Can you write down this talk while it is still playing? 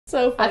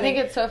So funny. I think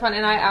it's so fun,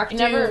 and I actually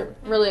never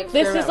really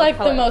experiment This is like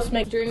with the most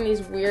doing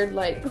these weird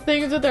like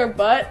things with her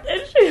butt,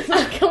 and she's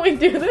like, "Can we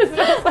do this?"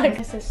 And I was like,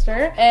 "My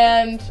sister,"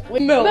 and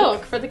with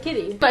milk for the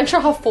kitty. I'm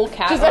sure how full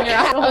cat Just on like- your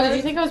ass. Oh, did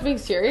you think I was being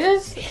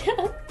serious?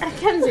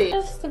 Kenzie,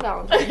 just a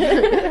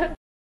Valentine.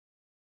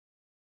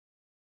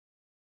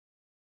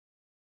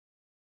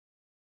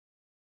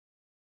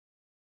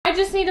 I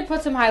just need to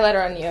put some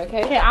highlighter on you,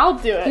 okay? Okay, I'll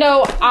do it.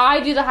 No, I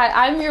do the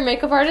I'm your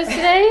makeup artist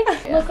today.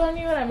 Look on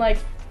you, and I'm like,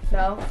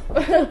 no.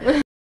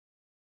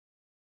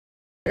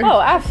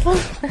 Oh,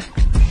 absolutely.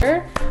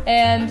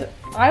 And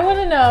I want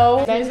to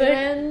know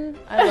Benjamin,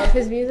 I love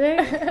his music.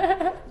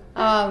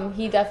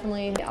 He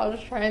definitely, I'll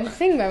just try and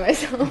sing by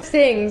myself.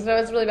 Sings, so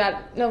it's really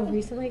bad. No,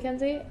 recently,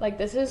 Kenzie, like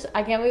this is,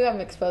 I can't believe I'm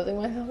exposing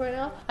myself right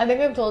now. I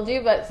think I've told you,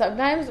 but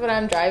sometimes when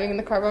I'm driving in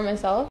the car by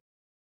myself,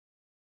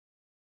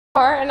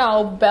 and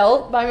I'll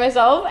belt by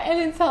myself, and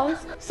it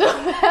sounds so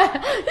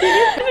bad.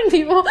 Even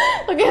people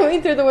look at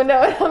me through the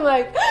window, and I'm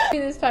like,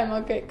 this time,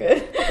 okay,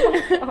 good.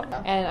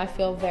 And I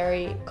feel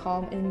very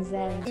calm and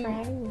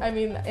zen. I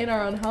mean, in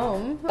our own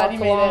home. That's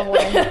Maddie a long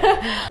made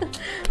it.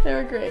 They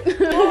were great.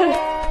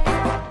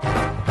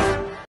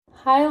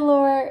 Hi,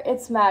 Laura,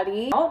 it's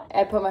Maddie.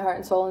 I put my heart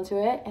and soul into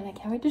it, and I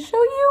can't wait to show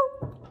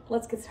you.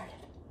 Let's get started.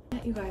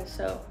 You guys,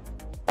 so.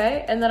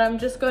 Okay, and then I'm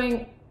just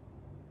going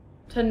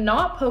to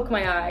not poke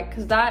my eye,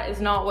 because that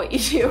is not what you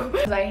do.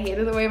 Because I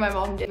hated the way my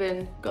mom did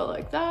even go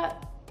like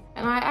that.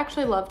 And I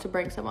actually love to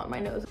bring some on my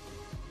nose.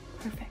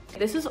 Perfect.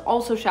 This is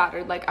also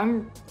shattered. Like I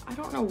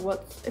don't know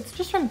it's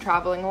just from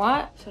traveling a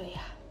lot. So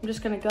yeah, I'm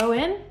just gonna go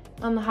in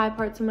on the high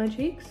parts of my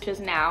cheeks,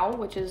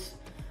 which is,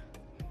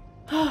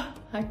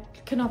 I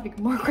could not be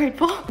more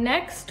grateful.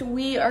 Next,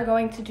 we are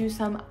going to do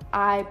some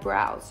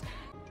eyebrows.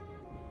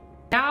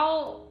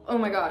 Now, oh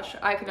my gosh,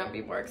 I could not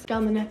be more excited.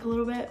 Down the neck a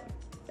little bit.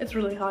 It's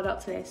really hot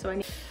out today,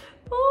 so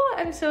oh,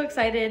 I'm so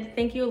excited.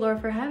 Thank you, Laura,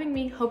 for having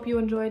me. Hope you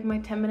enjoyed my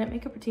 10-minute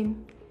makeup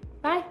routine.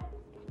 Bye.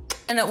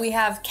 And we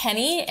have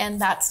Kenny,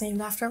 and that's named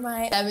after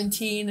my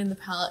 17, and the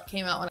palette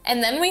came out.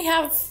 And then we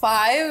have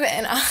 5,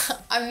 and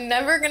I'm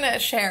never gonna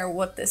share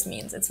what this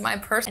means. It's my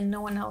person, and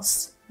no one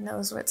else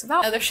knows what it's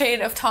about. Another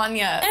shade of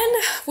Tanya.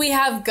 And we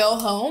have Go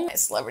Home, my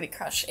celebrity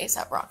crush,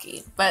 A$AP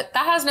Rocky. But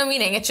that has no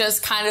meaning. It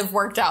just kind of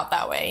worked out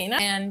that way, you know?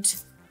 And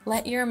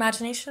let your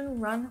imagination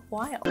run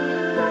wild.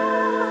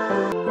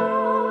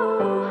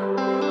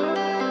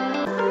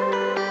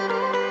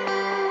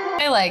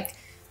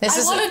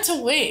 I wanted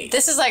to wait.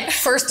 This is like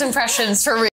first impressions for real.